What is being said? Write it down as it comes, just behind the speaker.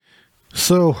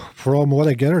So, from what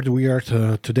I gathered, we are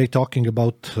today talking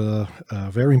about a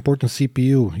very important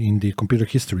CPU in the computer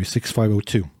history,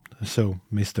 6502. So,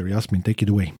 Mr. Yasmin, take it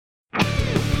away.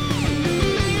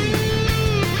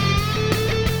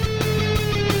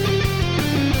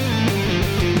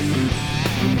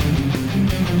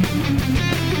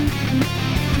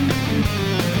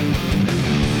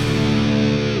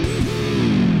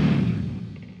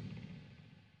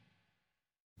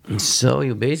 So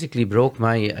you basically broke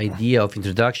my idea of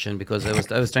introduction, because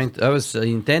I was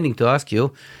intending to ask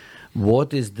you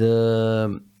what is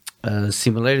the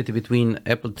similarity between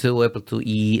Apple II, Apple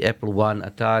IIe, Apple I,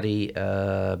 Atari,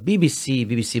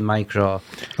 BBC Micro,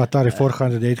 Atari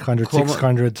 400, 800,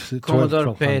 600,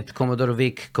 Commodore PET, Commodore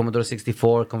VIC, Commodore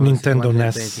 64, Commodore Nintendo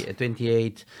NES,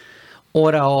 28,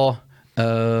 Orao,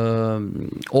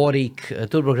 Oric,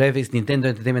 TurboGrafx, Nintendo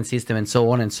Entertainment System, and so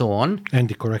on and so on. And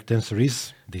the correct answer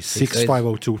is the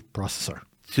 6502 processor.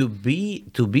 To be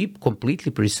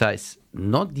completely precise,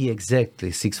 not the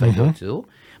exactly 6502,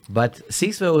 but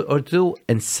 6502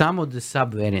 and some of the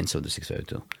sub-variants of the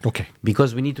 6502. Okay.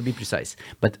 Because we need to be precise.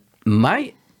 But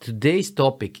my today's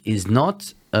topic is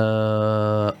not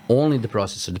only the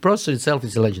processor. The processor itself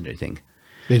is a legendary thing.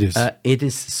 It is. It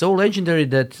is so legendary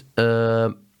that...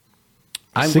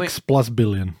 plus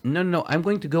billion. No, I'm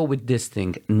going to go with this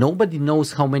thing. Nobody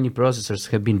knows how many processors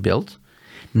have been built.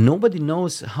 Nobody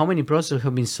knows how many processors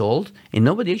have been sold. And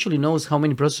nobody actually knows how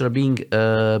many processors are being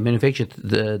manufactured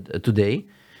today,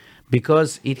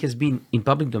 because it has been in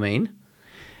public domain.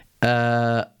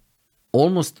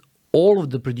 Almost all of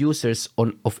the producers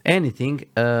of anything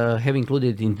have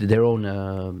included it into their own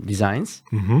designs.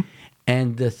 Mm-hmm.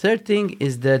 And the third thing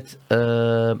is that...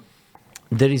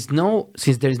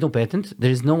 since there is no patent,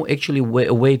 there is no actually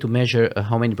a way to measure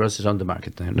how many processors are on the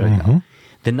market right now.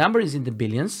 The number is in the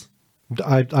billions.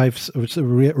 I've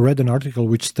read an article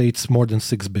which states more than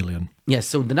 6 billion. Yes,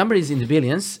 so the number is in the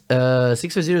billions.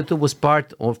 6502 was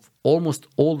part of almost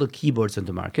all the keyboards on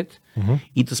the market. Mm-hmm.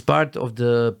 It was part of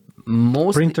the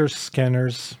most... Printers,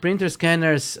 scanners,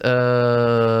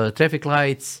 traffic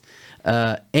lights,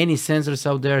 any sensors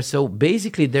out there. So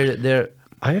basically they're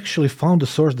I actually found a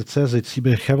source that says it's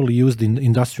heavily used in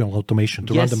industrial automation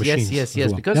to run the machines. Yes.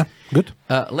 Well. Because good.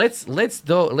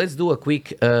 Let's do a quick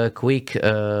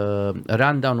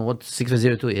rundown on what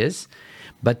 6502 is.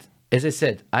 But as I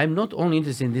said, I'm not only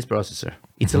interested in this processor.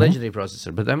 It's a legendary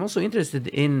processor, but I'm also interested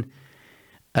in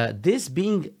this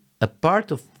being a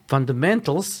part of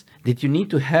fundamentals that you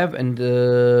need to have and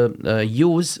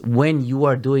use when you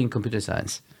are doing computer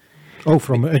science. Oh,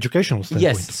 from an educational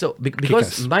standpoint. Yes, so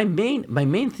because my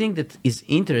main thing that is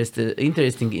interesting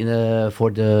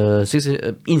for the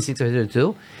in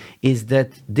 6502 is that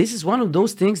this is one of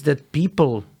those things that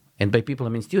people, and by people I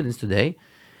mean students today,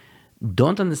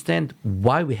 don't understand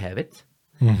why we have it.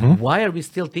 Mm-hmm. Why are we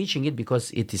still teaching it?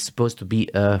 Because it is supposed to be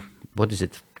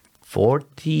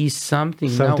 40 something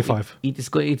 75.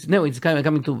 Now it's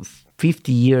coming to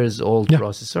 50 years old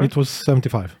processor. It was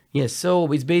 75. Yes, so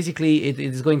it's basically it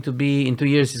is going to be in 2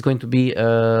 years. It's going to be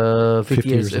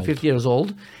 50 years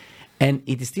old, and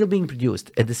it is still being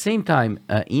produced. At the same time,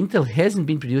 Intel hasn't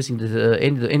been producing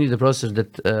any of the processors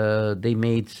that they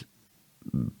made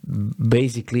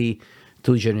basically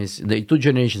two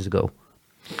generations ago.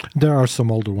 There are some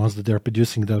older ones that they are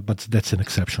producing, but that's an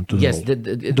exception to the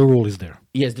rule. The rule is there.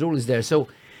 Yes, the rule is there. So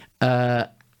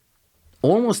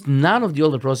almost none of the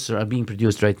older processors are being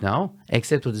produced right now,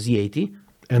 except for the Z80.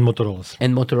 And Motorola's.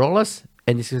 And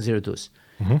the 602s.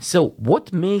 Mm-hmm. So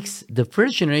what makes the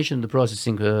first generation of the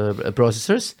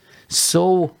processors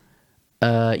so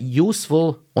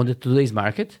useful on today's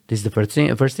market? This is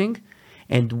the first thing.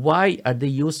 And why are they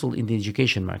useful in the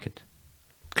education market?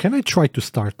 Can I try to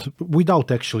start without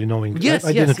actually knowing? Yes,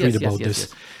 I didn't read about this.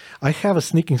 Yes. I have a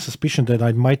sneaking suspicion that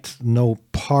I might know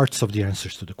parts of the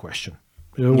answers to the question.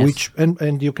 Which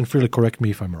and you can freely correct me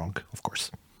if I'm wrong, of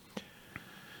course.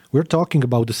 We're talking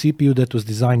about the CPU that was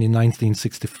designed in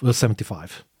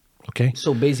 1975, okay?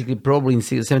 So basically probably in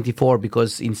 74,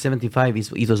 because in 75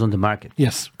 it was on the market.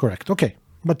 Yes, correct. Okay,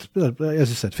 but as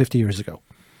you said, 50 years ago.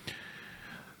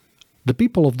 The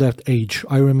people of that age,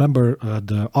 I remember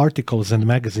the articles and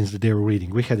magazines that they were reading.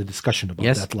 We had a discussion about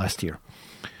that last year.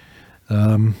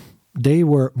 They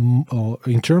were,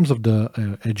 in terms of the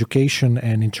education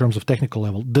and in terms of technical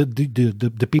level,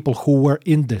 the people who were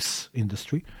in this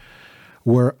industry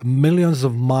were millions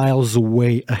of miles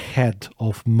away ahead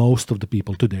of most of the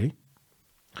people today,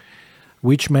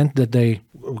 which meant that they,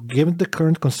 given the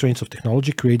current constraints of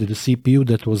technology, created a CPU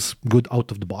that was good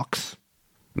out of the box,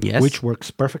 which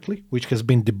works perfectly, which has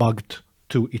been debugged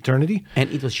to eternity.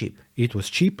 And it was cheap. It was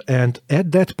cheap. And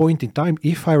at that point in time,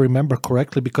 if I remember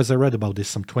correctly, because I read about this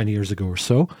some 20 years ago or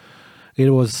so, it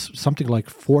was something like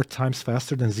 4 times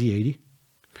faster than Z80.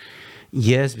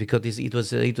 Yes, because it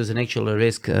was an actual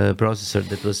RISC processor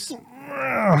that was...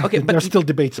 Okay, but there are still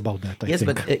debates about that, I think. Yes,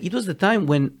 but it was the time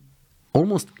when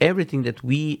almost everything that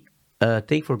we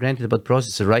take for granted about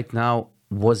processor right now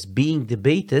was being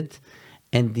debated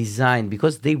and designed,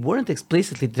 because they weren't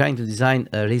explicitly trying to design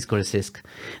a RISC or a CISC.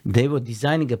 They were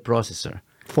designing a processor.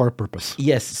 For a purpose.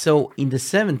 Yes, so in the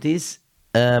 70s,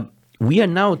 we are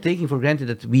now taking for granted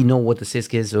that we know what a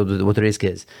CISC is or what a RISC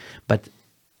is. But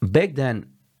back then,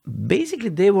 basically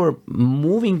they were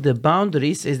moving the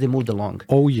boundaries as they moved along.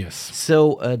 Oh, yes.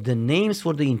 So the names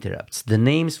for the interrupts, the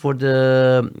names for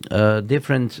the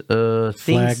different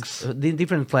things, the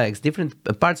different flags, different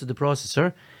parts of the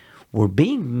processor were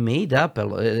being made up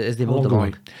as they moved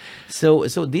along. So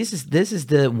this is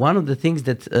the one of the things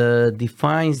that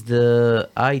defines the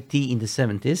IT in the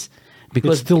 70s.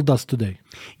 Because it still does today.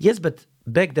 Yes, but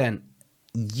back then,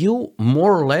 you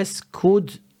more or less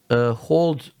could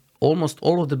hold almost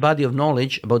all of the body of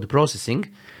knowledge about the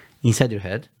processing inside your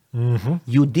head. Mm-hmm.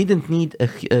 You didn't need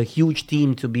a huge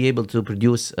team to be able to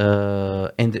produce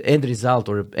end result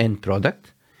or end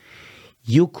product.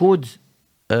 You could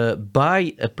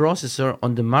buy a processor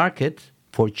on the market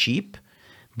for cheap,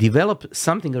 develop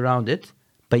something around it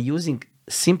by using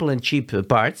simple and cheap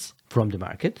parts from the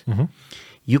market. Mm-hmm.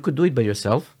 You could do it by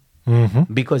yourself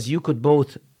because you could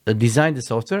both design the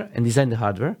software and design the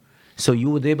hardware. So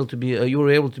you would able to be you were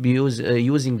able to be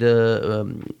using the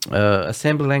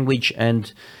assembly language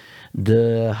and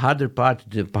the harder part,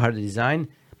 the harder design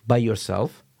by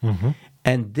yourself. Mm-hmm.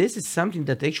 And this is something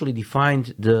that actually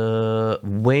defined the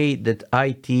way that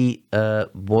IT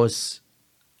was,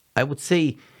 I would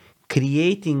say,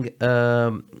 creating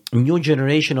a new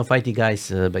generation of IT guys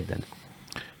back then.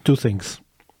 2 things.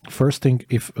 First thing,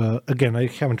 if again, I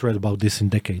haven't read about this in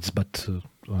decades, but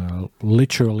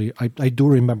literally, I do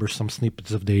remember some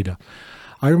snippets of data.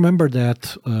 I remember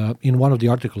that in one of the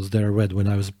articles that I read when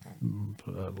I was,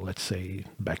 let's say,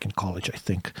 back in college, I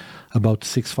think, about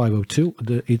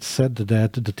 6502, it said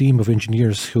that the team of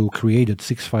engineers who created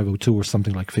 6502 were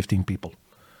something like 15 people.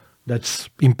 That's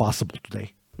impossible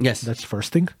today. Yes. That's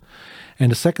first thing.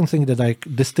 And the second thing that I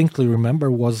distinctly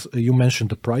remember was you mentioned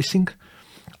the pricing.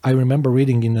 I remember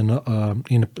reading in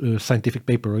a scientific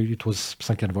paper, it was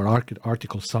some kind of an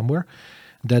article somewhere,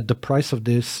 that the price of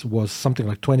this was something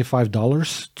like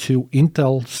 $25 to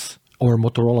Intel's or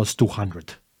Motorola's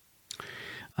 200.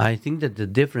 I think that the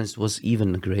difference was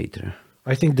even greater.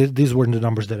 I think these were the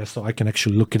numbers that I saw. I can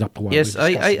actually look it up. Yes,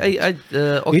 okay.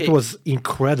 It was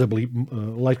incredibly,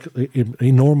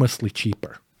 enormously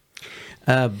cheaper.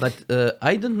 But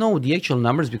I don't know the actual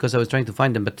numbers because I was trying to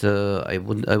find them, but I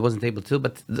wasn't able to.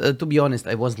 But to be honest,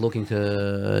 I wasn't looking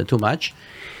too much.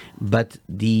 But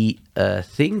the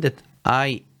thing that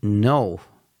I know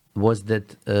was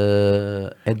that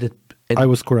I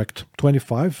was correct.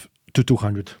 25 to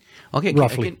 200. Okay,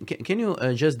 roughly. Can you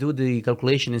just do the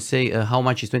calculation and say how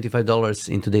much is $25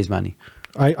 in today's money?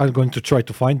 I'm going to try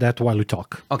to find that while we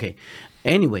talk. Okay.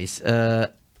 Anyways,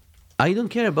 I don't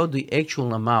care about the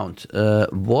actual amount.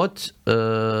 What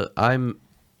I'm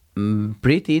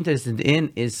pretty interested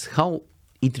in is how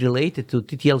it related to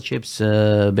TTL chips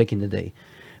back in the day.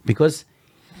 Because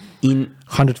in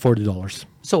 $140.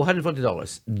 So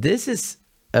 $140. This is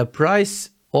a price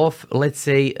of, let's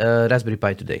say, Raspberry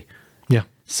Pi today. Yeah.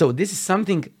 So this is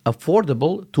something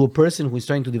affordable to a person who is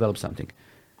trying to develop something.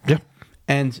 Yeah.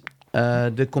 And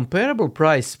the comparable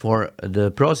price for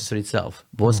the processor itself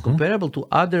was comparable to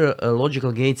other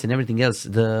logical gates and everything else,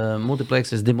 the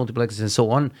multiplexers, demultiplexers, and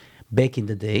so on, back in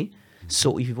the day.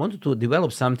 So if you wanted to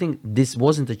develop something, this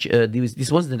wasn't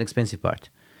an expensive part.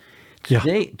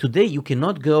 Today you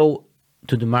cannot go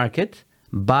to the market,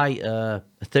 buy a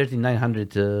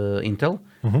 13900 Intel,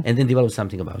 and then develop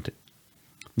something about it.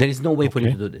 There is no way for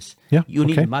you to do this. Yeah. You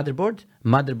need a motherboard.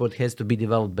 Motherboard has to be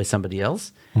developed by somebody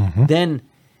else. Then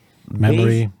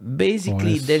memory,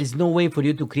 basically, OS. there is no way for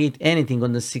you to create anything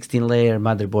on the 16-layer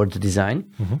motherboard design.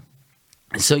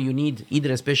 So you need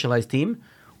either a specialized team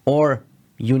or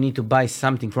you need to buy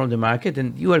something from the market,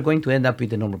 and you are going to end up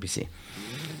with a normal PC.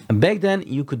 And back then,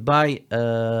 you could buy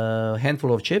a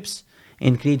handful of chips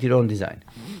and create your own design.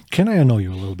 Can I annoy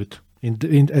you a little bit,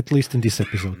 at least in this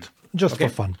episode, just for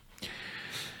fun?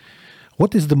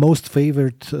 What is the most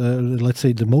favorite, let's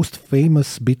say, the most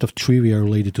famous bit of trivia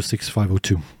related to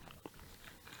 6502?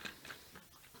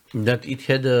 That it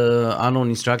had an unknown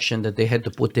instruction that they had to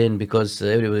put in because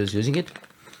everybody was using it?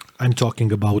 I'm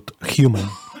talking about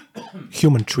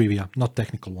human trivia, not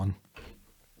technical one.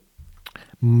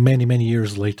 many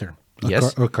years later.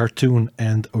 Yes. A cartoon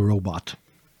and a robot.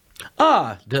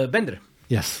 The Bender.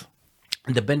 Yes.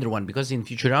 The Bender one, because in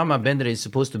Futurama, Bender is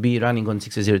supposed to be running on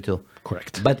 602.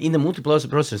 Correct. But in the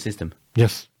multiprocessor system.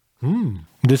 Yes.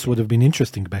 This would have been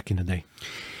interesting back in the day.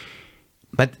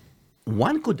 But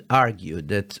one could argue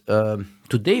that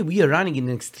today we are running in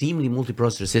an extremely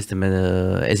multiprocessor system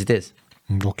as it is.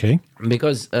 Okay.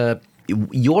 Because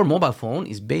your mobile phone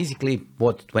is basically,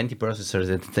 20 processors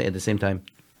at the same time?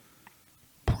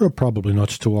 We're probably not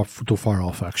too far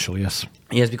off, actually, yes.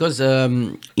 Yes, because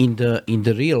in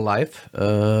the real life,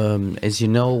 as you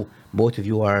know, both of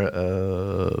you are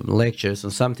lecturers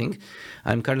on something.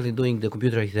 I'm currently doing the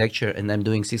computer architecture, and I'm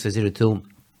doing 6502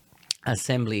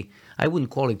 assembly. I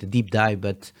wouldn't call it a deep dive,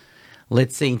 but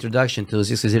let's say introduction to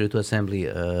 6502 assembly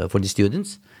for the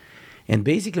students. And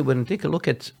basically, when we take a look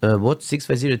at what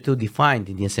 6502 defined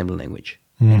in the assembly language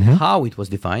and how it was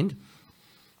defined,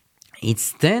 it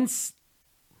stands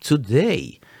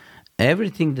today.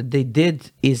 Everything that they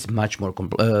did is much more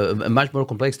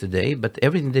complex today, but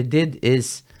everything they did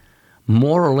is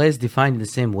more or less defined in the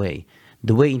same way.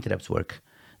 The way interrupts work,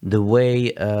 the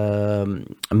way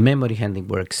memory handling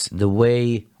works, the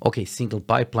way, single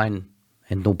pipeline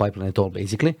and no pipeline at all,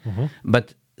 basically,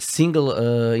 but single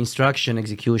instruction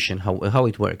execution, how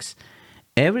it works.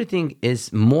 Everything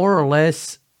is more or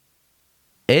less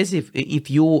as if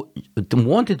you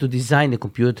wanted to design a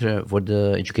computer for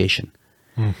the education.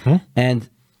 And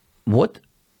what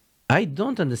I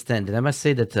don't understand, and I must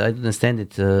say that I don't understand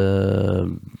it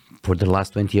for the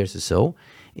last 20 years or so,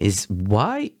 is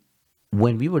why,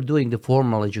 when we were doing the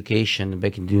formal education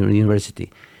back in the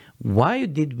university, why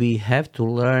did we have to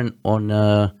learn on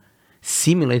a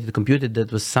simulated computer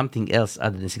that was something else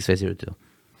other than 6502?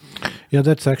 Yeah,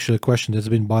 that's actually a question that's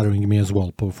been bothering me as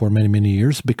well for many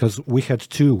years, because we had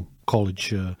two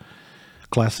college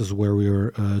classes where we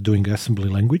were doing assembly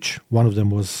language. One of them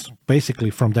was basically,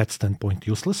 from that standpoint,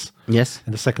 useless. Yes.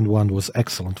 And the second one was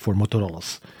excellent for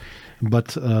Motorola's.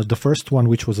 But the first one,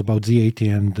 which was about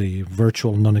Z80 and the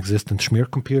virtual non-existent Schmier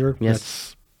computer,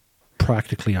 that's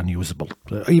practically unusable,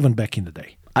 even back in the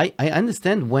day. I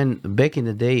understand when back in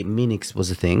the day Minix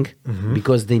was a thing,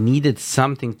 because they needed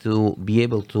something to be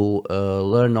able to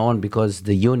learn on, because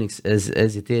the Unix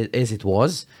as it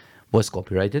was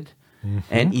copyrighted,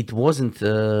 and it wasn't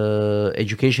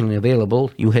educationally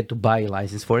available. You had to buy a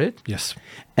license for it. Yes.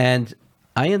 And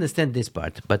I understand this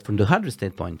part, but from the hardware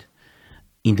standpoint,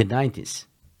 in the 90s,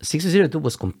 602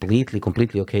 was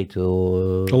completely okay to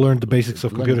learn the basics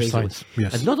of computer science.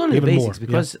 Yes. And not only even the basics, more,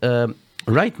 because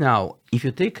right now, if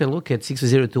you take a look at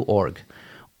 602.org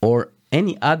or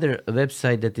any other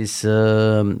website that is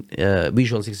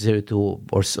Visual 602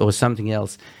 or something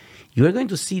else, you are going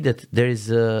to see that there is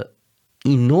an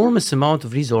enormous amount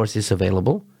of resources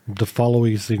available. The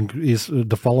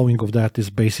following of that is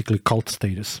basically cult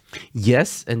status.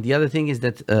 Yes, and the other thing is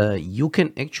that you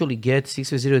can actually get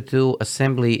 602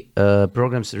 assembly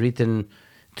programs written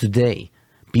today.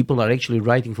 People are actually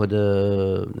writing for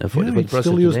the process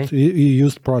still today.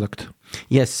 used product.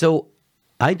 Yes, so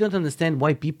I don't understand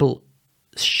why people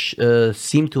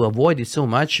seem to avoid it so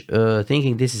much,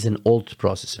 thinking this is an old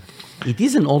processor. It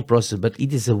is an old processor, but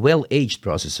it is a well-aged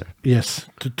processor. Yes,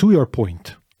 to your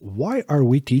point. Why are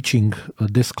we teaching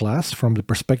this class from the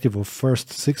perspective of first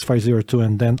 6502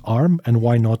 and then ARM, and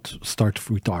why not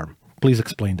start with ARM? Please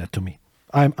explain that to me.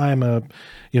 I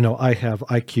have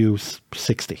IQ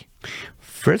 60.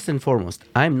 First and foremost,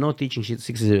 I'm not teaching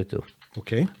 602.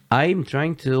 Okay. I'm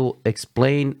trying to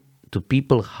explain to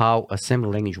people how assembly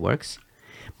language works,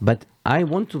 but I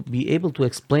want to be able to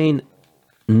explain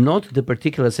not the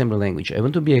particular assembly language. I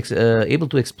want to be able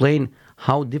to explain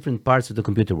how different parts of the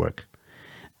computer work.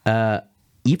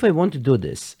 If I want to do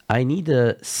this, I need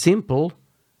a simple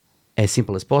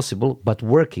as possible, but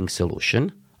working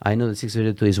solution. I know that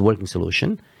 602 is a working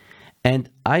solution, and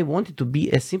I want it to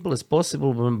be as simple as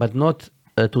possible, but not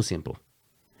too simple.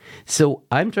 So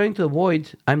I'm trying to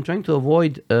avoid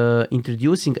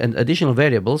introducing additional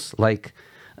variables like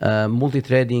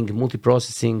multi-threading,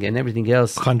 multiprocessing, and everything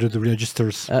else. 100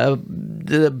 registers.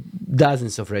 The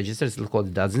dozens of registers, let's call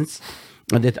it dozens,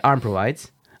 that ARM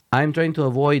provides. I'm trying to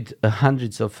avoid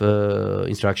hundreds of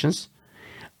instructions.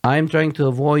 I'm trying to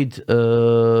avoid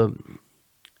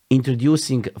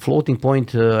introducing floating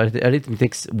point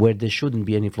arithmetics where there shouldn't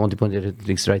be any floating point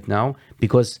arithmetics right now,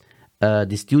 because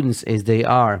the students, as they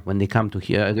are when they come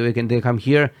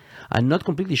here, are not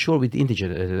completely sure with integer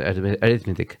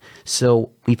arithmetic.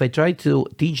 So if I try to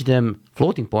teach them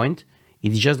floating point,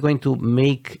 it is just going to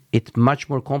make it much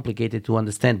more complicated to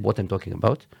understand what I'm talking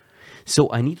about. So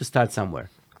I need to start somewhere.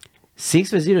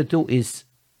 6502 is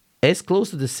as close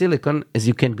to the silicon as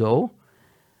you can go,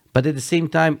 but at the same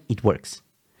time, it works.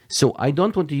 So I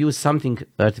don't want to use something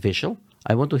artificial.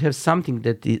 I want to have something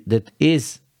that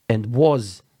is and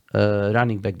was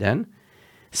running back then,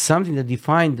 something that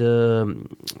defined the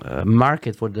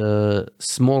market for the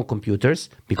small computers,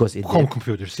 because it home did.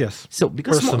 computers, yes. So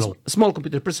because Personal. small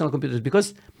computers, personal computers,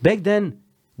 because back then,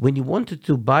 when you wanted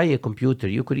to buy a computer,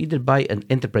 you could either buy an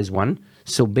enterprise one,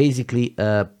 so basically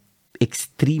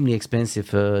extremely expensive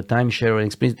timeshare or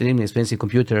extremely expensive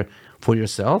computer for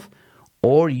yourself,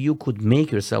 or you could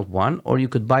make yourself one, or you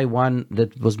could buy one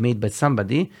that was made by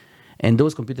somebody, and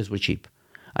those computers were cheap.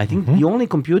 I think the only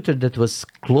computer that was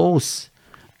close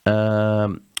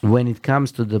when it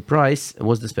comes to the price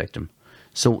was the Spectrum.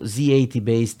 So Z80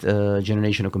 based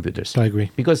generation of computers. I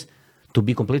agree. Because to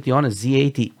be completely honest,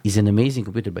 Z80 is an amazing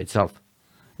computer by itself.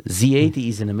 Z80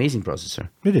 is an amazing processor.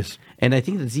 It is. And I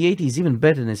think that Z80 is even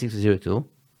better than 6502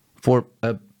 for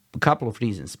a couple of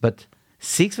reasons. But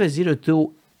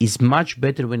 6502 is much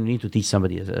better when you need to teach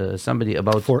somebody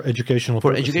about... For educational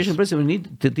For purposes. educational purposes, we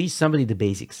need to teach somebody the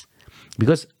basics.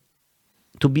 Because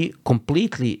to be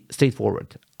completely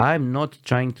straightforward, I'm not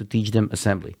trying to teach them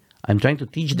assembly. I'm trying to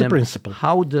teach them principle.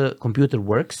 how the computer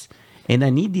works, and I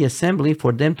need the assembly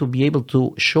for them to be able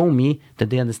to show me that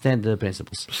they understand the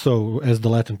principles. So, as the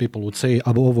Latin people would say,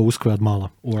 ab ovo usque ad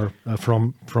mala, or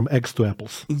from eggs to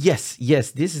apples. Yes,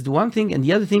 this is the one thing. And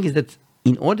the other thing is that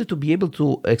in order to be able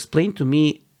to explain to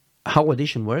me how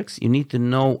addition works, you need to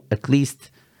know at least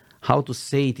how to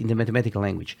say it in the mathematical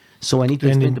language. So I need to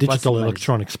And explain in the digital possible language.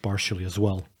 electronics partially as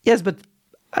well. Yes, but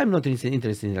I'm not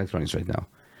interested in electronics right now.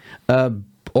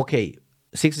 Okay,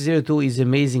 602 is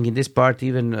amazing in this part,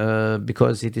 even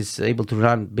because it is able to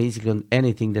run basically on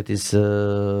anything that is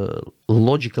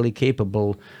logically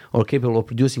capable or capable of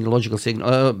producing a logical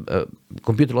signal,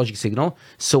 computer logic signal.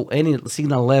 So any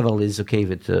signal level is okay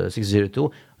with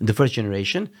 602. The first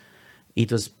generation,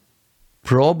 it was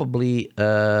probably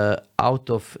out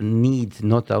of need,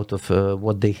 not out of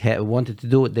what they wanted to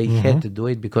do. They had to do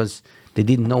it because they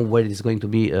didn't know where it is going to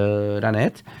be run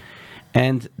at.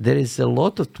 And there is a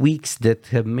lot of tweaks that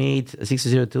have made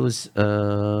 602s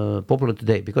popular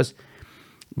today, because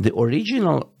the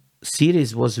original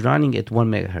series was running at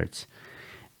 1 megahertz.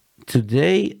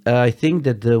 Today, I think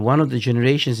that one of the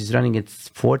generations is running at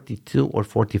 42 or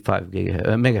 45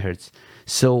 megahertz.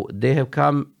 So they have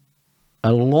come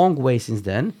a long way since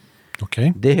then.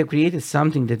 Okay. They have created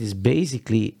something that is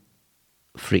basically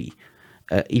free.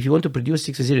 If you want to produce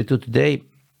 602 today,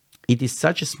 it is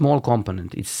such a small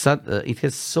component. It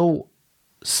has so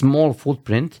small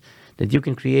footprint that you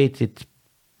can create it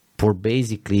for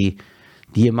basically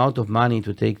the amount of money it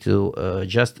would take to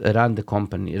just run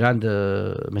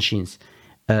the machines.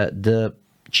 The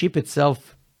chip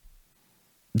itself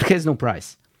has no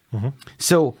price.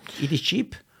 So it is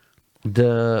cheap.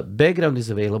 The background is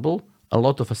available. A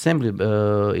lot of assembly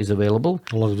is available.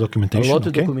 A lot of documentation.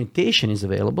 Documentation is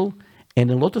available,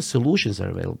 and a lot of solutions are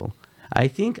available. I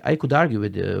think I could argue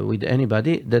with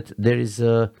anybody that there is,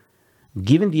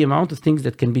 given the amount of things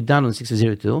that can be done on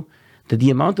 602, that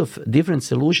the amount of different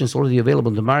solutions already available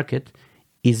in the market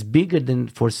is bigger than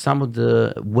for some of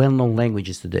the well-known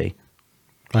languages today.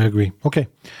 I agree. Okay.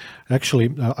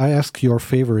 Actually, I asked your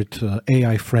favorite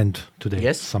AI friend today.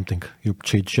 Yes. Something. Your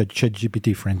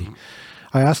ChatGPT friendly.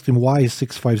 I asked him, why is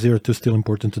 6502 still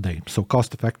important today? So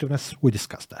cost effectiveness, we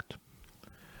discussed that.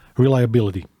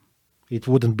 Reliability. It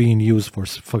wouldn't be in use for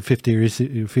 50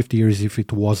 years if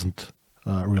it wasn't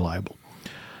reliable.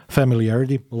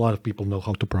 Familiarity, a lot of people know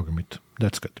how to program it.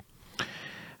 That's good.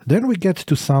 Then we get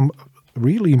to some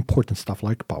really important stuff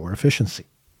like power efficiency.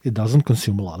 It doesn't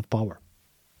consume a lot of power.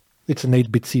 It's an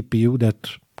 8-bit CPU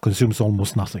that consumes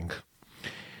almost nothing.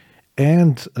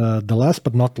 And the last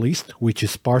but not least, which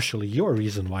is partially your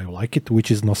reason why you like it, which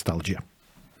is nostalgia.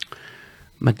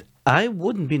 But I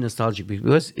wouldn't be nostalgic,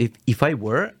 because if I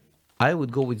were, I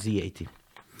would go with Z80.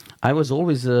 I was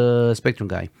always a Spectrum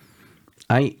guy.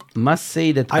 I must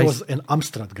say that I was an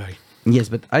Amstrad guy. Yes,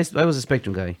 but I was a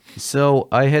Spectrum guy. So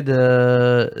I had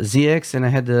a ZX and I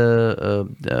had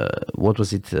what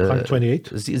was it? 128?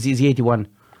 Z81.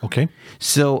 Okay.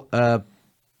 So,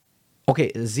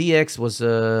 ZX was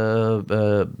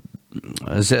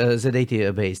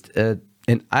Z80 based.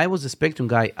 And I was a Spectrum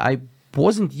guy. I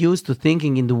wasn't used to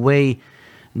thinking in the way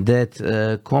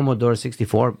that Commodore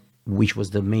 64, which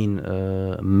was the main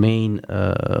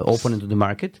opponent to the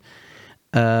market,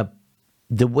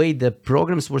 the way the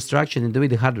programs were structured and the way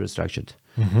the hardware was structured.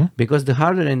 Because the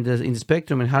hardware in the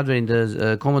Spectrum and hardware in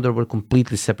the Commodore were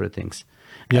completely separate things.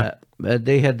 Yeah.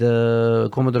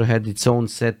 Commodore had its own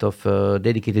set of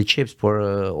dedicated chips for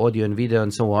audio and video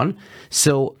and so on.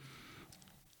 So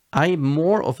I'm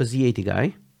more of a Z80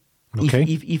 guy. Okay.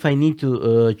 If I need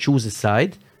to choose a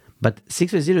side, but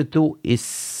 6502 is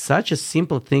such a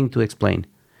simple thing to explain.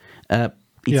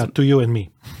 To you and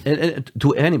me.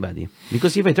 To anybody.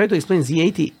 Because if I try to explain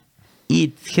Z80,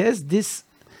 it has this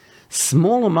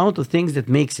small amount of things that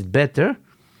makes it better,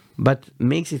 but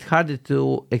makes it harder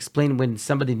to explain when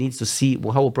somebody needs to see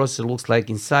how a processor looks like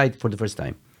inside for the first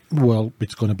time. Well,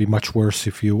 it's going to be much worse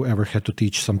if you ever had to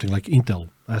teach something like Intel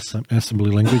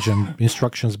assembly language and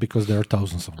instructions, because there are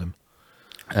thousands of them.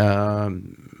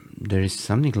 There is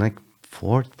something like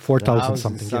 4,000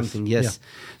 something. Yes. Yeah.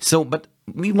 So, but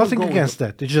we nothing against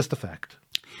that. It's just a fact.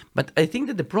 But I think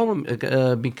that the problem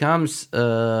becomes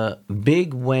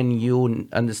big when you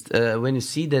when you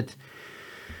see that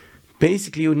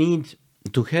basically you need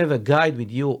to have a guide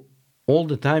with you all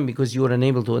the time because you are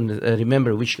unable to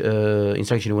remember which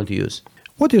instruction you want to use.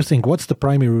 What do you think? What's the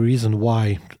primary reason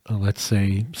why, let's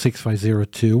say,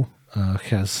 6502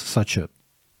 has such a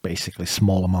basically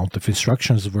small amount of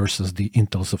instructions versus the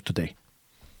Intels of today?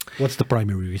 What's the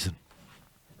primary reason?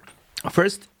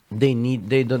 First,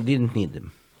 didn't need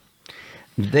them.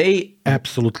 They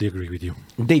absolutely agree with you.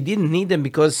 They didn't need them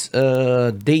because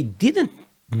they didn't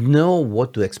know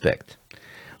what to expect.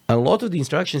 A lot of the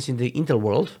instructions in the Intel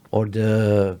world or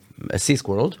the CISC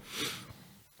world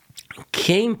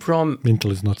came from...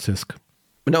 Intel is not CISC.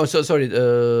 No, so sorry.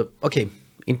 Okay,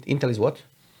 Intel is what?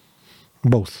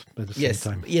 Both at the same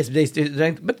time. Yes,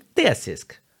 but they are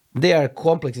CISC. They are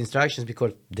complex instructions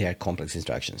because they are complex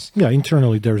instructions. Yeah,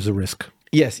 internally there is a risk.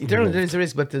 Yes, internally there is a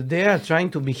risk, but they are trying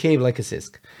to behave like a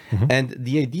CISC. Mm-hmm. And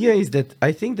the idea is that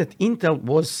I think that Intel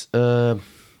was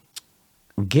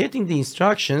getting the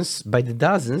instructions by the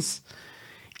dozens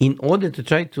in order to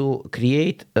try to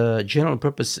create a general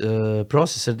purpose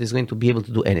processor that is going to be able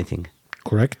to do anything.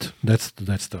 Correct. That's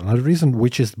another reason,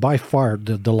 which is by far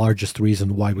the largest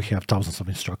reason why we have thousands of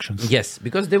instructions. Yes,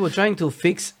 because they were trying to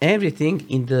fix everything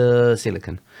in the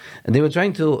silicon. And they were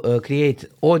trying to create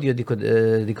audio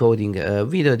decoding,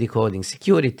 video decoding,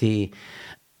 security,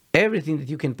 everything that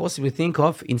you can possibly think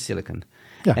of in silicon.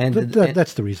 Yeah, and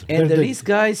that's the reason. And these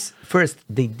guys, first,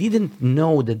 they didn't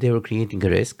know that they were creating a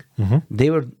risk. Mm-hmm.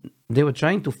 They were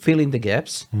trying to fill in the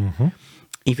gaps. Mm-hmm.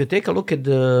 If you take a look at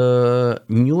the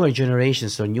newer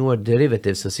generations or newer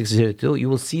derivatives of 602, you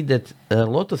will see that a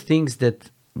lot of things that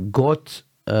got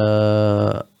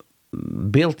built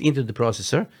into the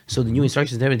processor, so the new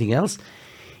instructions and everything else,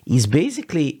 is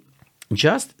basically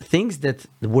just things that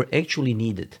were actually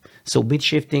needed. So bit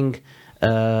shifting,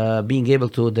 being able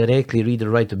to directly read or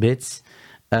write the bits,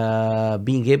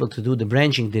 being able to do the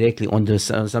branching directly on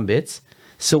some bits.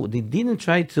 So they didn't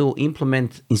try to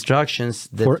implement instructions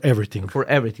for everything.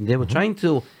 They were trying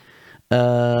to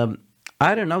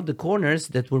iron out the corners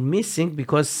that were missing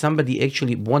because somebody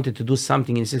actually wanted to do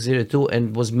something in 602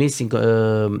 and was missing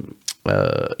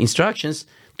instructions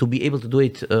to be able to do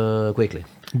it quickly.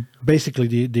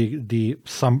 Basically, the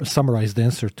summarized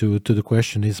answer to the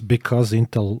question is because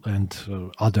Intel and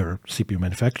other CPU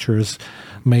manufacturers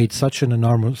made such an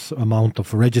enormous amount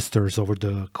of registers over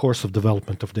the course of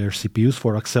development of their CPUs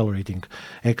for accelerating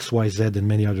X, Y, Z, and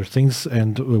many other things,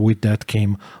 and with that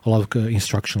came a lot of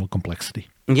instructional complexity.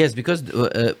 Yes, because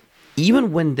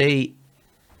even when they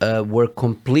were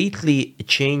completely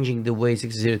changing the way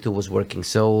 602 was working.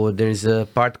 So there is a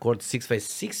part called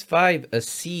 6565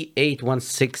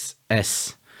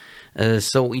 C816S.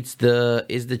 So it's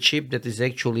the chip that is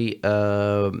actually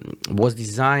was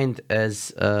designed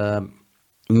as a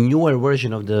newer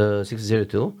version of the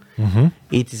 602. Mm-hmm.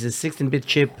 It is a 16-bit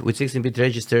chip with 16-bit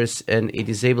registers, and it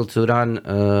is able to run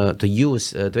to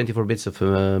use 24 bits of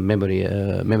memory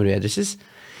addresses.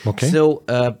 Okay. So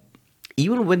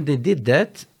even when they did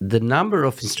that, the number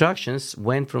of instructions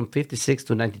went from 56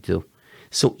 to 92.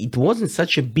 So it wasn't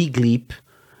such a big leap.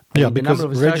 Yeah, because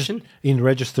in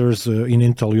registers in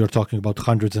Intel, you're talking about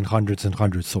hundreds and hundreds and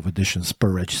hundreds of additions per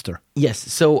register. Yes.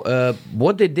 So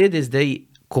what they did is they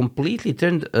completely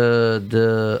turned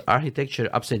the architecture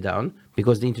upside down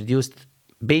because they introduced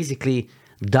basically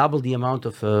double the amount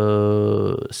of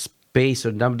space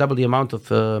or double the amount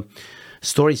of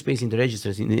storage space in the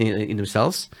registers in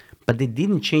themselves. But they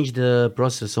didn't change the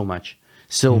processor so much.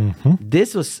 So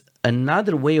this was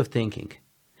another way of thinking.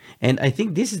 And I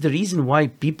think this is the reason why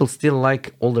people still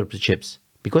like older chips.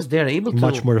 Because they are able to...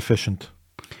 Much more efficient.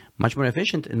 Much more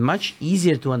efficient and much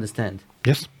easier to understand.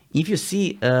 Yes. If you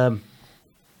see...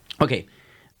 okay.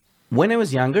 When I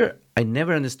was younger, I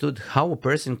never understood how a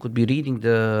person could be reading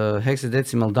the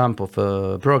hexadecimal dump of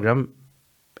a program,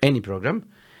 any program,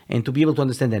 and to be able to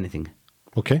understand anything.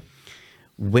 Okay.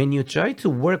 When you try to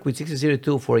work with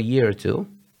 602 for a year or two,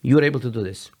 you're able to do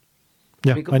this.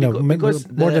 Yeah, I know. Because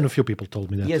More than a few people told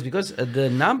me that. Yes, because the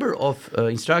number of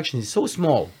instructions is so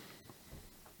small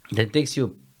that it takes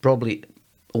you probably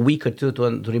a week or two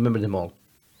to remember them all.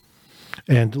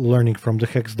 And learning from the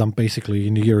hex dump basically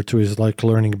in a year or two is like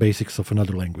learning basics of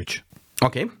another language.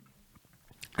 Okay.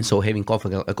 So having coughed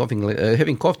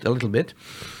a little bit,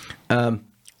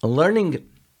 learning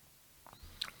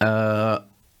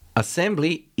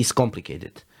assembly is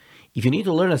complicated. If you need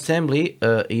to learn assembly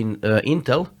in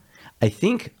Intel, I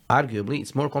think arguably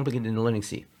it's more complicated than learning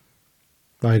C.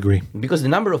 I agree. Because the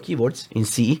number of keywords in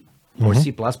C or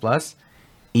C++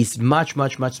 is much,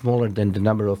 much, much smaller than the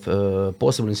number of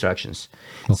possible instructions.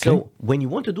 Okay. So when you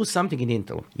want to do something in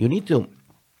Intel, you need to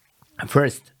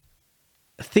first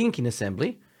think in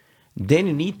assembly. Then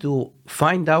you need to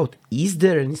find out, is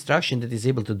there an instruction that is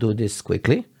able to do this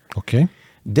quickly? Okay.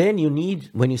 Then you need,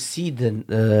 when you see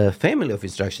the family of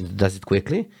instructions that does it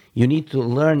quickly, you need to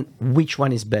learn which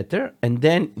one is better, and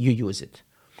then you use it.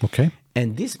 Okay.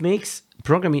 And this makes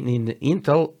programming in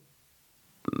Intel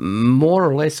more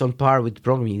or less on par with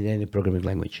programming in any programming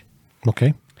language.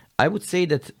 Okay. I would say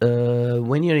that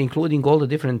when you're including all the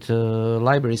different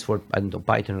libraries for, I don't know,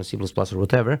 Python or C++ or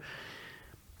whatever,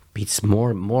 it's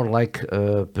more like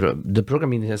the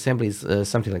programming in assembly is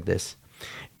something like this.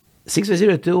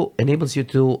 6502 enables you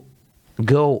to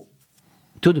go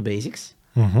to the basics,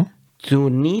 to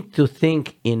need to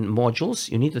think in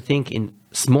modules, you need to think in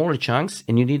smaller chunks,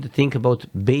 and you need to think about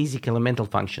basic elemental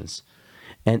functions.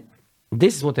 And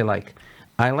this is what I like.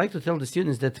 I like to tell the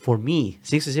students that for me,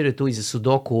 6502 is a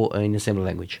Sudoku in assembly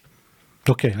language.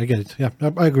 Okay, I get it. Yeah,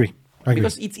 I agree.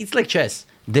 Because it's like chess.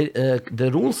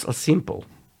 The rules are simple,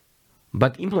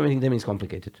 but implementing them is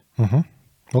complicated.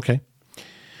 Okay.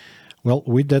 Well,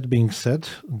 with that being said,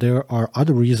 there are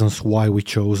other reasons why we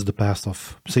chose the path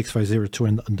of 6502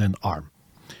 and then ARM.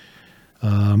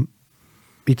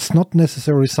 It's not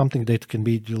necessarily something that can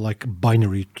be like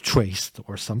binary traced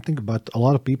or something, but a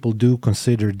lot of people do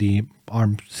consider the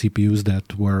ARM CPUs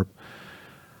that were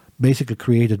basically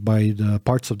created by the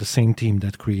parts of the same team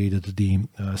that created the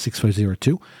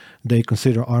 6502. They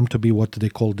consider ARM to be what they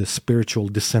call the spiritual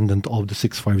descendant of the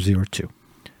 6502.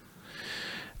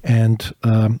 And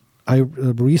I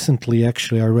recently,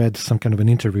 actually, I read some kind of an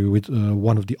interview with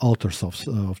one of the authors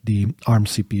of the ARM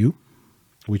CPU,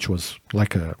 which was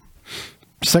like a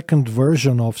second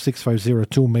version of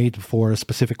 6502 made for a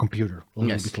specific computer a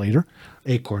little bit later,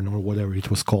 Acorn or whatever it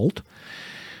was called.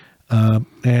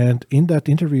 And in that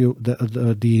interview,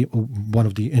 the one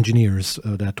of the engineers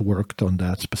that worked on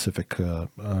that specific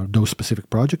those specific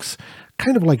projects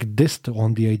kind of like dissed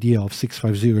on the idea of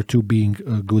 6502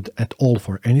 being good at all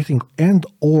for anything, and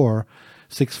or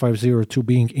 6502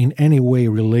 being in any way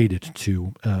related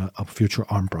to future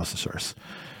ARM processors.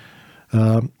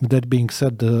 That being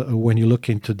said, when you look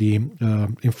into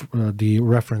the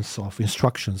reference of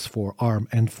instructions for ARM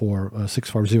and for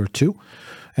 6502,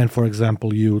 and for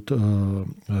example, you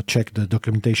check the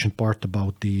documentation part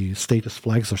about the status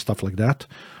flags or stuff like that,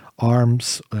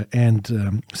 ARMs and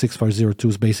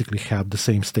 6502s basically have the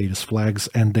same status flags,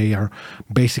 and they are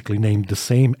basically named the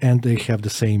same, and they have the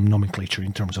same nomenclature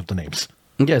in terms of the names.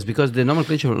 Yes, because the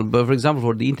nomenclature, for example,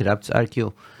 for the interrupts,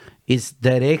 RQ, is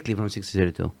directly from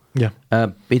 6502. Yeah.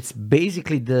 It's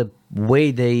basically the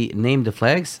way they name the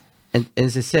flags. And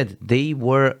as I said, they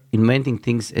were inventing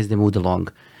things as they moved along.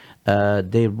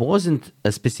 There wasn't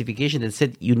a specification that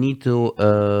said you need to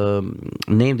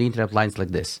name the interrupt lines like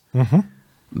this.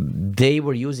 They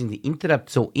were using the interrupt,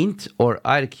 so int or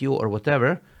RQ or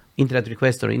whatever, interrupt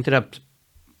request or interrupt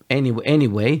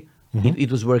anyway,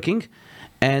 it was working.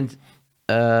 And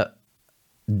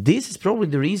this is probably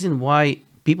the reason why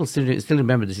people still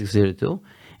remember the 602.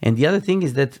 And the other thing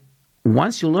is that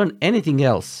once you learn anything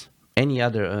else, any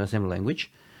other assembly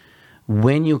language,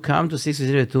 when you come to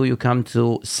 602, you come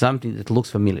to something that looks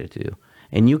familiar to you.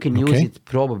 And you can use it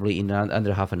probably in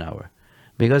under half an hour.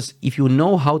 Because if you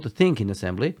know how to think in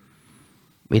assembly,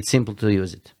 it's simple to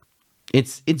use it.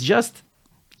 It's just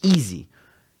easy.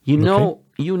 You know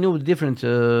different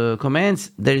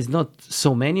commands. There is not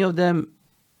so many of them.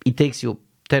 It takes you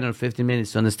 10 or 15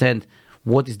 minutes to understand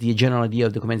what is the general idea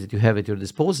of the commands that you have at your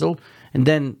disposal. And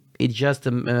then it's just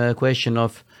a question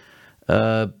of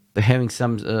having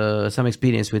some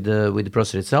experience with the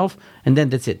processor itself, and then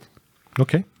that's it.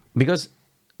 Okay. Because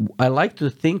I like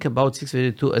to think about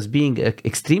 652 as being an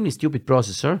extremely stupid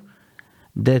processor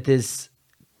that is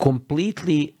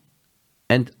completely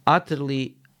and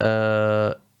utterly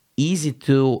easy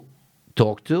to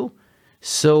talk to,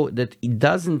 so that it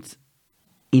doesn't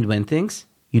invent things.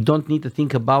 You don't need to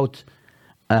think about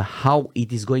how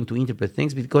it is going to interpret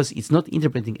things, because it's not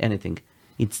interpreting anything.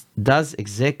 it does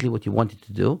exactly what you want it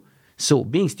to do. So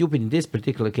being stupid in this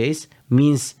particular case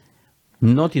means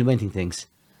not inventing things,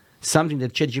 something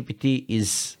that ChatGPT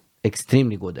is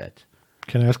extremely good at.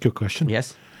 Can I ask you a question?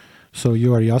 Yes. So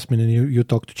you are Yasmin and you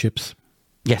talk to chips.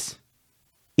 Yes.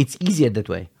 It's easier that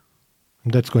way.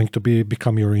 That's going to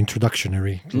become your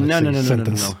introductory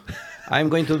sentence. No. I'm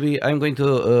going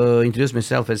to introduce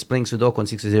myself as playing Sudoku on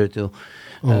 602.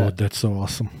 That's so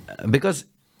awesome. Because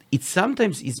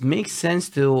sometimes it makes sense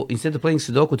to, instead of playing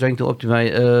Sudoku, try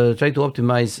to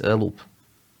optimize a loop.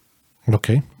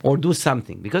 Okay. Or do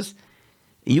something, because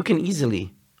you can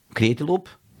easily create a loop.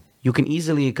 You can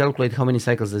easily calculate how many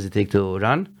cycles does it take to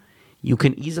run. You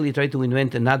can easily try to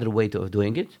invent another way of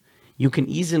doing it. You can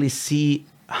easily see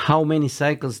how many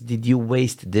cycles did you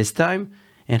waste this time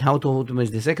and how to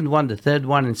optimize the second one, the third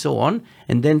one, and so on.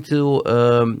 And then to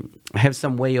have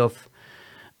some way of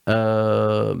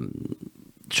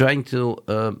trying to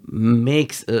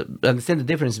understand the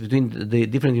difference between the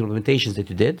different implementations that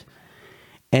you did.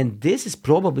 And this is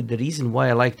probably the reason why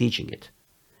I like teaching it.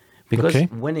 Because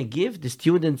when I give the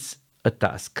students a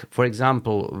task, for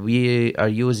example, we are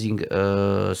using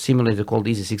a simulator called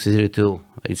Easy602.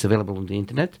 It's available on the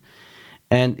internet.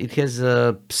 And it has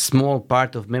a small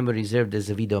part of memory reserved as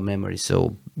a video memory.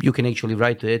 So you can actually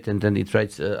write to it, and then it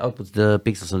outputs the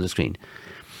pixels on the screen.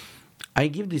 I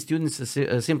give the students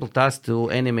a simple task to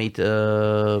animate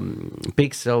a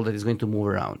pixel that is going to move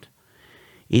around.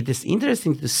 It is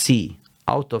interesting to see,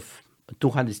 out of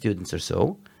 200 students or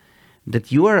so,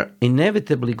 that you are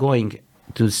inevitably going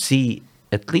to see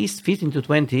at least 15 to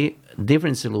 20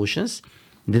 different solutions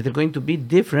that are going to be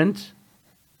different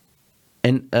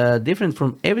and different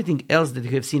from everything else that you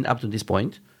have seen up to this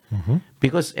point,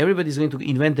 because everybody is going to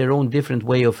invent their own different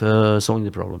way of solving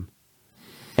the problem.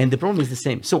 And the problem is the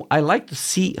same. So I like to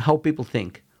see how people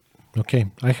think. Okay,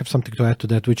 I have something to add to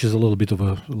that, which is a little bit of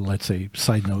a, let's say,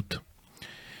 side note.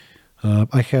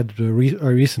 I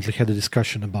recently had a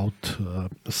discussion about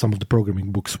some of the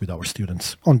programming books with our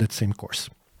students on that same course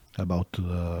about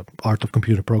art of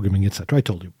computer programming, etc. I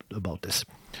told you about this.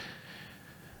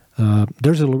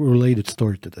 There's a related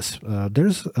story to this.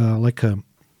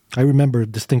 I remember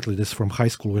distinctly this from high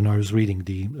school when I was reading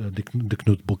the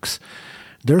Knut books.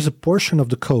 There's a portion of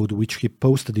the code which he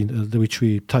posted which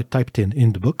we typed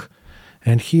in the book,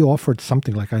 and he offered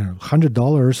something like, I don't know,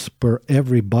 $100 per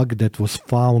every bug that was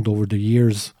found over the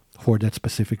years for that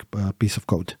specific piece of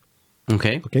code.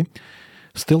 Okay.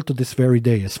 Still to this very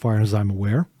day, as far as I'm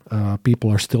aware,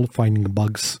 people are still finding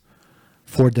bugs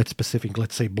for that specific,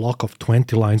 let's say, block of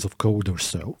 20 lines of code or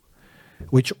so,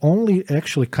 which only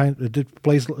actually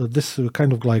this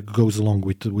kind of like goes along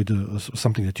with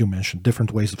something that you mentioned,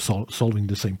 different ways of solving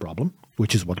the same problem,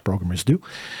 which is what programmers do.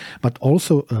 But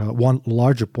also one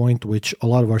larger point, which a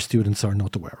lot of our students are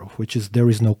not aware of, which is there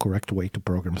is no correct way to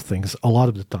program things a lot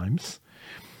of the times.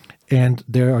 And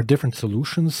there are different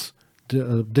solutions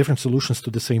to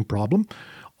the same problem,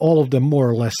 all of them more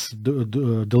or less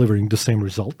delivering the same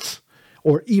results,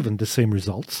 or even the same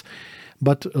results.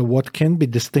 But what can be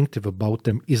distinctive about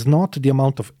them is not the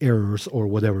amount of errors or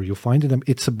whatever you find in them.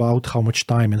 It's about how much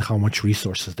time and how much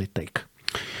resources they take.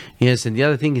 Yes, and the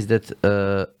other thing is that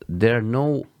there are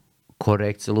no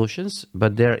correct solutions,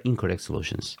 but there are incorrect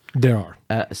solutions. There are.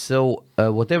 So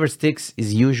whatever sticks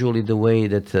is usually the way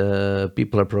that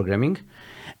people are programming.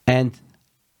 And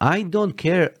I don't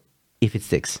care if it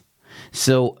sticks.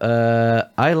 So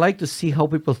I like to see how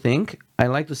people think. I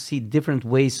like to see different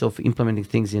ways of implementing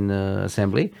things in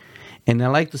assembly. And I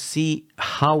like to see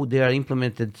how they are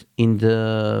implemented in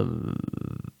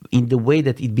the way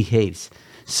that it behaves.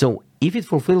 So if it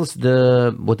fulfills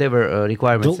the whatever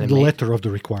requirements, the letter of the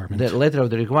requirement. The letter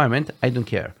of the requirement, I don't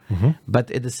care.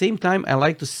 But at the same time, I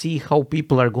like to see how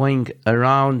people are going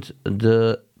around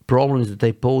the problems that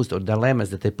I posed or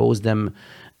dilemmas that I posed them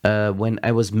when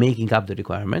I was making up the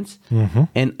requirements.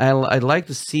 And I'd like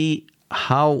to see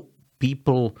how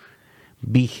people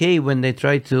behave when they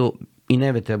try to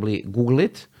inevitably Google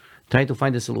it, try to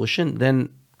find a solution,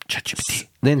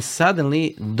 then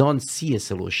suddenly don't see a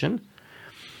solution.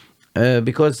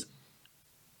 Because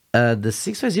the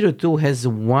 6502 has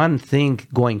one thing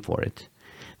going for it.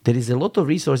 There is a lot of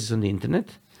resources on the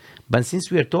internet, but since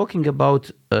we are talking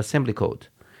about assembly code,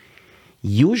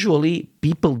 usually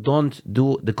people don't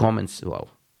do the comments well.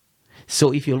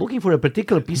 So if you're looking for a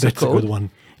particular piece of code, that's a good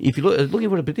one. If you're looking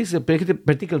for a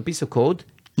particular piece of code,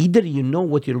 either you know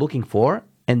what you're looking for,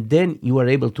 and then you are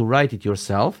able to write it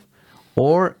yourself,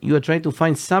 or you are trying to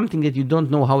find something that you don't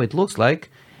know how it looks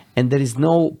like, and there is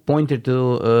no pointer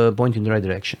to point in the right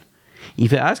direction.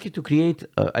 If I ask you to create,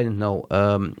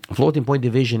 floating point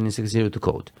division in 602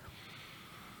 code,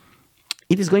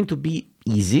 it is going to be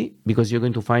easy because you're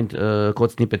going to find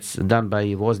code snippets done by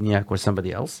Wozniak or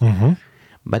somebody else.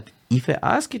 But if I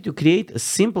ask you to create a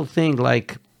simple thing like,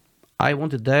 I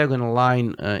want a diagonal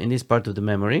line in this part of the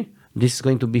memory, this is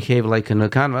going to behave like a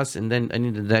canvas, and then I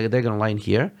need a diagonal line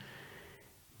here,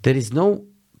 there is no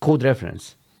code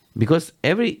reference because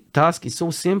every task is so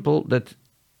simple that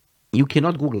you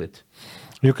cannot Google it.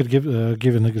 You could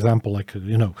give an example, like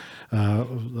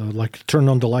like turn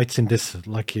on the lights in this,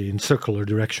 like in circular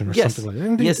direction or something like that.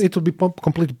 And it would be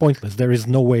completely pointless. There is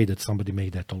no way that somebody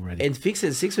made that already. And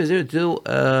Fixit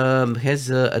 6502 has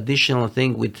an additional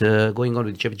thing with going on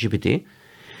with ChatGPT,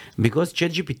 because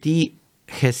ChatGPT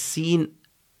has seen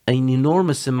an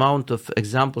enormous amount of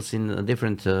examples in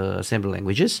different assembly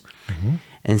languages,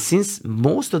 and since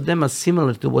most of them are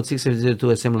similar to what 6502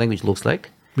 assembly language looks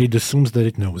like, it assumes that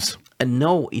it knows.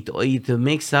 No, it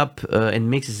makes up and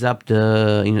mixes up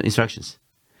the instructions.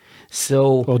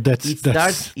 So that's so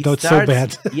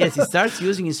bad. Yes, it starts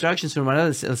using instructions from another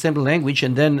assembly language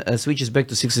and then switches back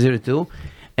to 602,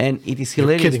 and it is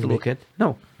hilarious to look at.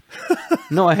 No,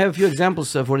 no, I have a few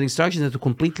examples for the instructions that are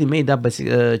completely made up by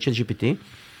ChatGPT,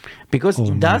 because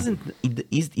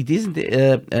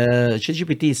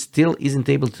ChatGPT still isn't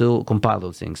able to compile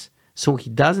those things. So he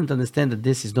doesn't understand that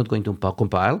this is not going to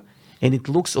compile, and it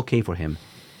looks okay for him.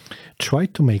 Try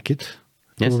to make it,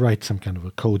 yes, write some kind of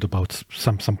a code about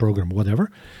some program, whatever,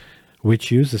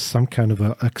 which uses some kind of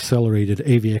a accelerated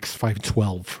AVX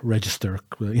 512 register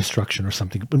instruction or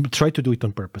something. Try to do it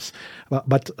on purpose.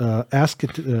 But ask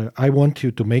it, I want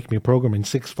you to make me a program in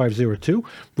 6502,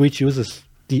 which uses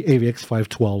the AVX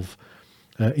 512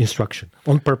 instruction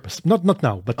on purpose. Not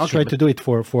now, but try to do it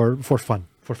for fun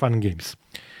and games.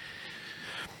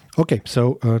 Okay,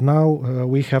 so now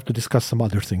we have to discuss some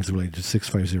other things related to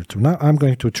 6502. Now I'm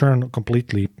going to turn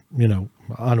completely,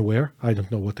 unaware. I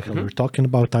don't know what the hell we're talking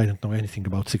about. I don't know anything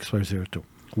about 6502.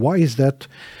 Why is that?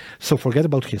 So forget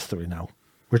about history now.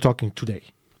 We're talking today.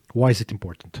 Why is it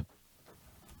important?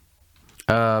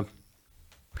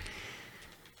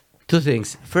 Two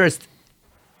things. First,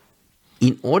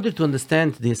 in order to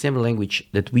understand the assembly language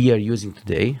that we are using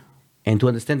today, and to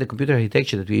understand the computer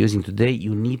architecture that we're using today,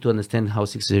 you need to understand how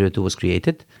 602 was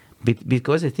created,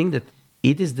 because I think that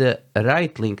it is the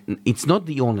right link. It's not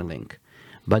the only link,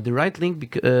 but the right link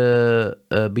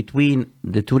between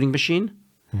the Turing machine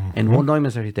and von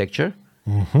Neumann's architecture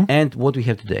and what we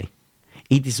have today.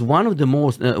 It is one of the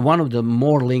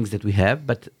more links that we have,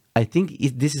 but I think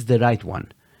this is the right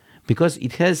one, because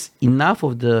it has enough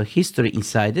of the history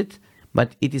inside it,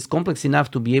 but it is complex enough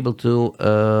to be able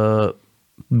to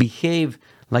behave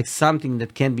like something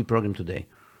that can be programmed today.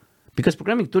 Because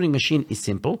programming Turing machine is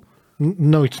simple.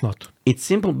 No, it's not. It's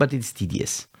simple, but it's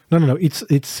tedious. No.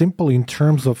 It's simple in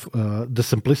terms of the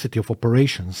simplicity of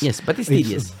operations. Yes, but it's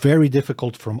tedious. It's very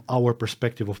difficult from our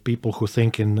perspective of people who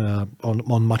think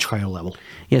on much higher level.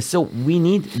 Yes, so we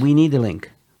need a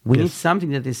link. We need something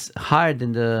that is higher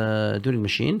than the Turing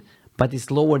machine, but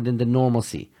is lower than the normal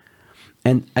C.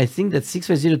 And I think that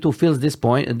 6502 fills this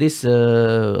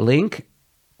link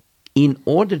in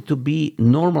order to be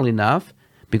normal enough,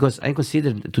 because I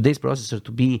consider today's processor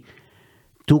to be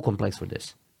too complex for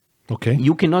this. Okay.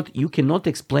 You cannot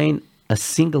explain a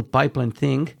single pipeline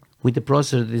thing with a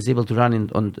processor that is able to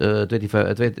run on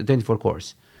 24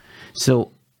 cores.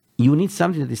 So you need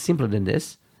something that is simpler than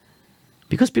this,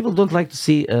 because people don't like to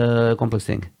see a complex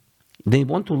thing. They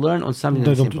want to learn on something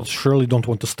that's simple. Surely don't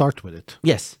want to start with it.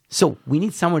 Yes. So we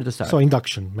need somewhere to start. So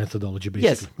induction methodology,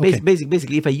 basically. Yes.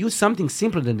 Basically, if I use something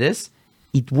simpler than this,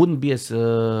 it wouldn't be as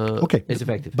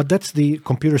effective. But that's the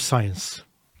computer science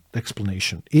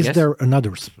explanation. Is there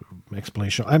another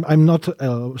explanation? I'm not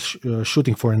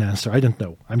shooting for an answer. I don't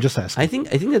know. I'm just asking. I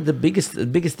think that the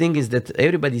biggest thing is that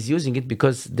everybody's using it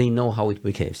because they know how it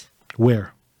behaves.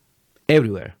 Where?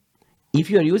 Everywhere. If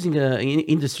you are using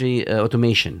industry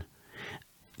automation,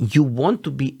 you want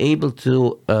to be able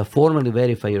to formally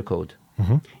verify your code.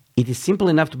 It is simple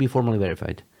enough to be formally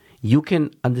verified. You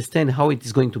can understand how it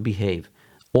is going to behave.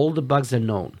 All the bugs are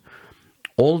known.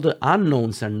 All the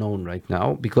unknowns are known right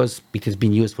now because it has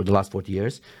been used for the last 40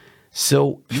 years.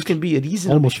 So you can be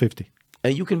almost 50.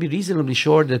 You can be reasonably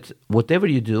sure that whatever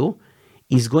you do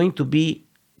is going to be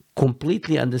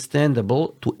completely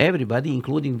understandable to everybody,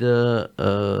 including the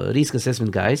risk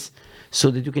assessment guys, so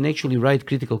that you can actually write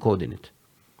critical code in it.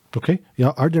 Okay.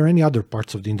 Yeah. Are there any other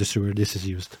parts of the industry where this is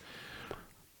used?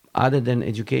 Other than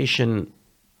education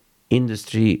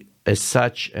industry as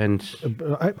such, and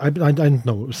I don't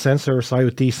know, sensors,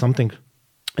 IoT, something.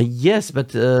 Yes,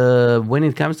 but when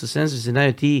it comes to sensors and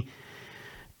IoT,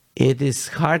 it is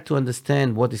hard to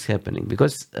understand what is happening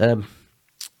because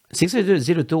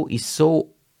 602 is so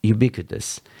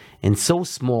ubiquitous and so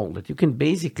small that you can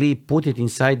basically put it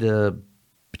inside a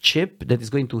chip that is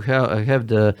going to have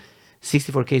the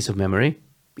 64K of memory.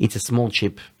 It's a small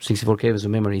chip. 64K of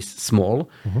memory is small.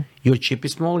 Your chip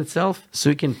is small itself, so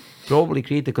you can probably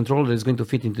create a controller that is going to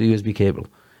fit into the USB cable.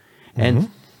 And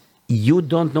you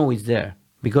don't know it's there,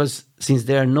 because since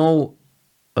there are no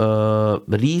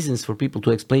reasons for people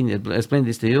to explain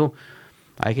this to you,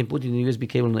 I can put it in a USB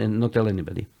cable and not tell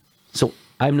anybody. So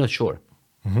I'm not sure.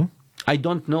 I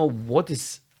don't know what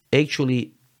is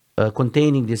actually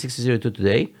containing the 602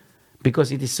 today,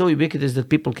 because it is so ubiquitous that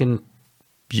people can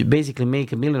basically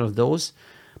make 1 million of those,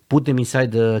 put them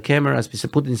inside the camera,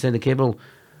 put it inside the cable.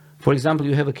 For example,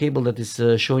 you have a cable that is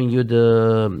showing you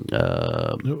the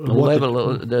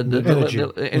level,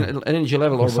 the energy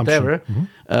level or whatever.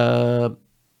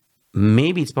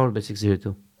 Maybe it's powered by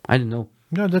 602. I don't know.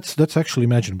 No, that's actually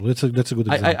imaginable. That's a good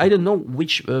example. I don't know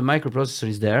which microprocessor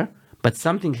is there, but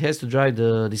something has to drive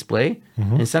the display,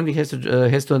 and something has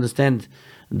to understand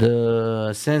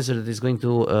the sensor that is going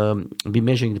to be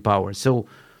measuring the power. So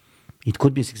it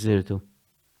could be 602.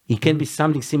 It can be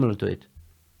something similar to it.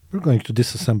 We're going to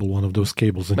disassemble one of those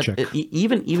cables and check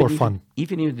even for fun.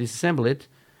 Even if you disassemble it,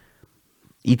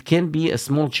 it can be a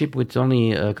small chip with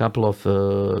only a couple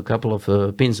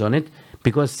of pins on it,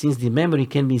 because since the memory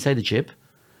can be inside the chip,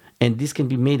 and this can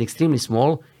be made extremely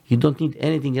small, you don't need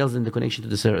anything else than the connection to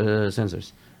the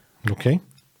sensors. Okay.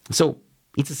 So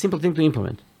it's a simple thing to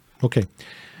implement. Okay.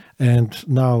 And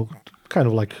now, kind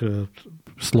of like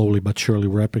slowly but surely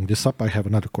wrapping this up, I have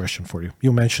another question for you.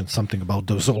 You mentioned something about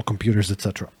those old computers,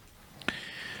 etc.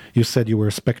 You said you were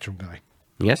a Spectrum guy.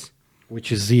 Yes.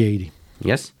 Which is Z80.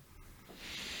 Yes.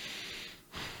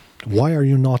 Why are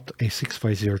you not a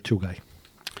 6502 guy?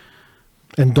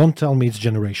 And don't tell me it's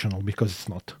generational, because it's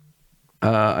not.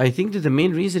 I think that the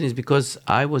main reason is because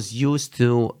I was used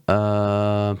to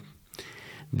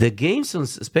the games on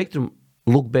Spectrum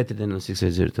look better than on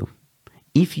 6802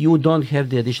 if you don't have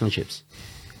the additional chips,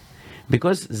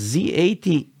 because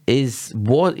Z80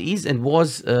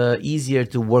 was easier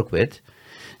to work with.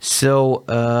 So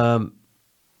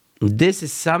this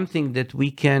is something that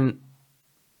we can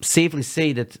safely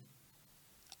say that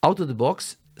out of the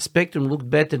box, Spectrum looked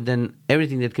better than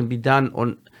everything that can be done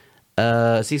on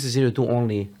 6002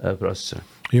 only processor.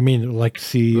 You mean like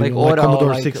Aura,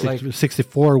 Commodore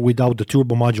 64 without the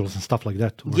turbo modules and stuff like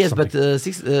that? Yes, something?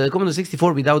 but Commodore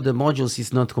 64 without the modules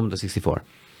is not Commodore 64.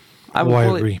 I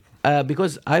agree.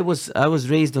 Because I was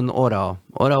raised on Aura.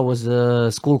 Aura was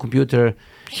a school computer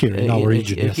here in our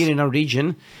region. Here in our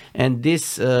region, and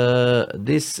this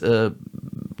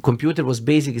computer was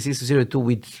basically 6002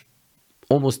 with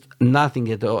almost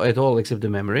nothing at all except the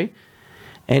memory,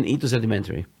 and it was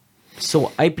rudimentary.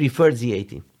 So I preferred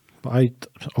Z80.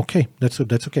 Okay, that's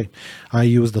okay. I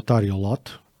used Atari a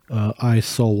lot. I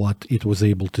saw what it was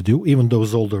able to do. Even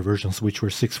those older versions, which were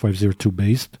 6502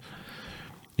 based,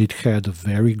 it had a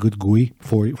very good GUI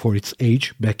for its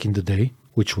age back in the day,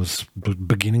 which was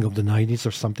beginning of the 90s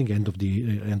or something, end of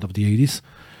the 80s.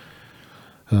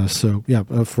 So yeah,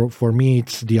 for me,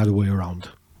 it's the other way around.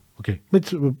 Okay,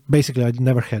 but basically, I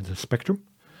never had a Spectrum.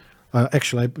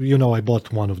 Actually, I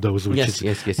bought one of those. Yes.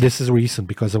 This is recent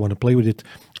because I want to play with it.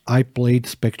 I played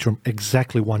Spectrum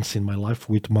exactly once in my life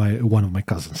with one of my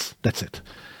cousins. That's it.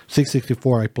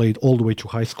 664, I played all the way to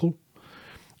high school,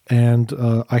 and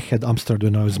I had Amstrad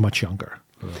when I was much younger.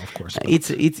 Of course,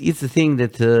 it's a thing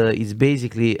that is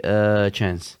basically a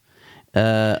chance.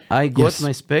 I got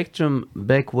my Spectrum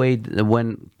back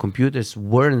when computers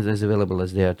weren't as available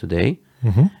as they are today,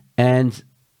 and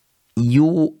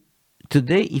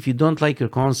today, if you don't like your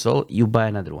console, you buy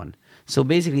another one. So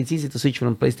basically, it's easy to switch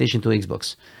from PlayStation to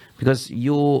Xbox, because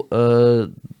you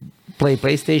play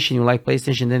PlayStation, you like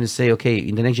PlayStation, then you say, okay,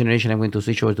 in the next generation, I'm going to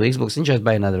switch over to Xbox and just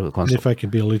buy another console. If I can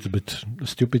be a little bit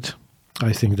stupid,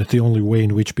 I think that the only way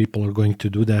in which people are going to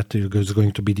do that is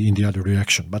going to be in the other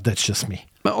direction. But that's just me.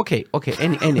 Okay.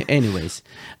 Anyways,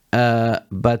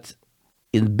 but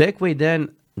back way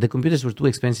then, the computers were too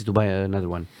expensive to buy another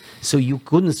one. So you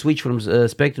couldn't switch from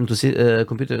Spectrum to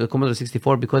Commodore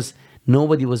 64 because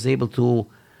nobody was able to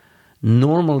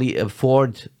normally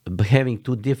afford having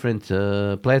two different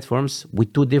platforms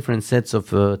with two different sets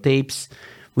of tapes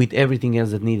with everything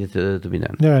else that needed to be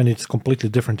done. Yeah, and it's completely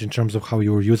different in terms of how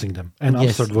you were using them. And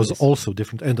Amstrad was also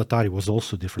different, and Atari was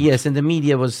also different. Yes, and the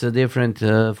media was different.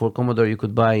 For Commodore, you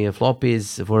could buy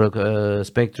floppies. For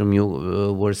Spectrum, you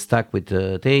were stuck with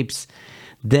tapes.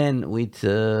 Then with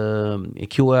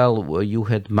QL, you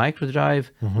had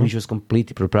microdrive, which was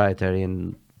completely proprietary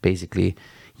and basically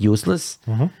useless.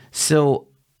 So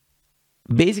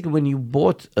basically when you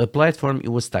bought a platform,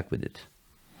 you were stuck with it.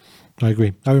 I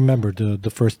agree. I remember the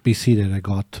first PC that I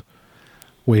got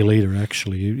way later,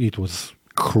 actually. It was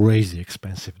crazy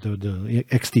expensive. The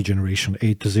XT generation,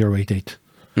 8088.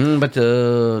 But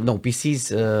no,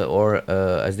 PCs or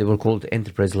as they were called,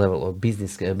 enterprise level or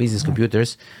business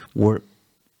computers were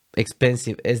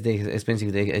expensive as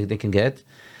expensive they can get.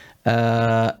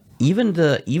 Even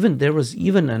there was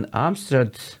even an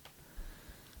Amstrad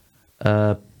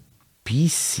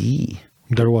PC.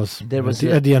 There was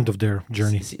at the end of their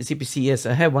journey. CPC, yes,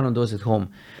 I have one of those at home.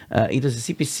 It was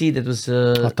a CPC that was...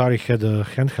 Atari had a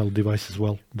handheld device as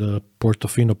well, the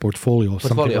Portofino Portfolio,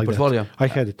 something like that. I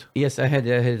had it. Yes, I had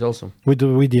it also. With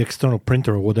the external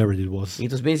printer or whatever it was.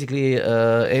 It was basically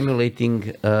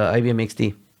emulating IBM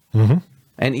XT. Mm-hmm.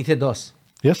 And it had DOS.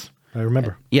 Yes, I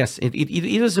remember. Yes,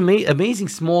 it was amazing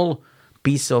small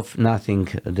piece of nothing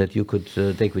that you could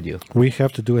take with you. We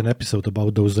have to do an episode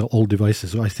about those old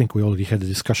devices. I think we already had a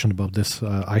discussion about this.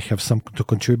 I have some to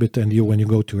contribute, and when you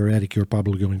go to your attic, you're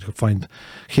probably going to find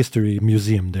history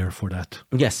museum there for that.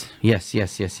 Yes.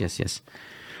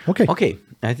 Okay.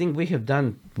 I think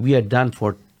we are done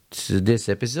for this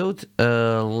episode.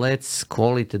 Let's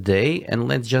call it a day, and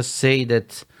let's just say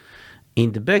that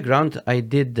in the background, I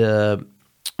did the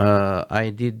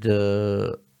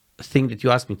thing that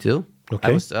you asked me to. Okay.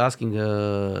 I was asking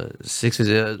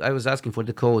I was asking for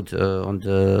the code on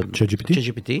the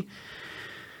ChatGPT.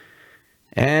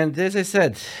 And as I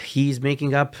said, he's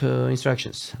making up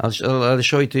instructions. I'll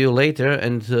show it to you later,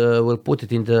 and we'll put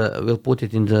it in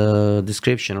the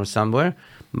description or somewhere.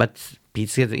 But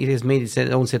it has made its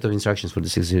own set of instructions for the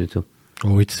 602.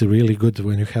 Oh, it's really good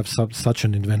when you have such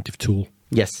an inventive tool.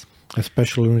 Yes.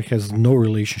 Especially when it has no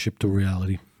relationship to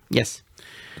reality. Yes.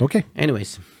 Okay.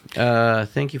 Anyways,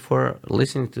 thank you for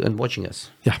listening to and watching us.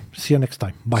 Yeah. See you next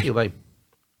time. Bye. See you. Bye.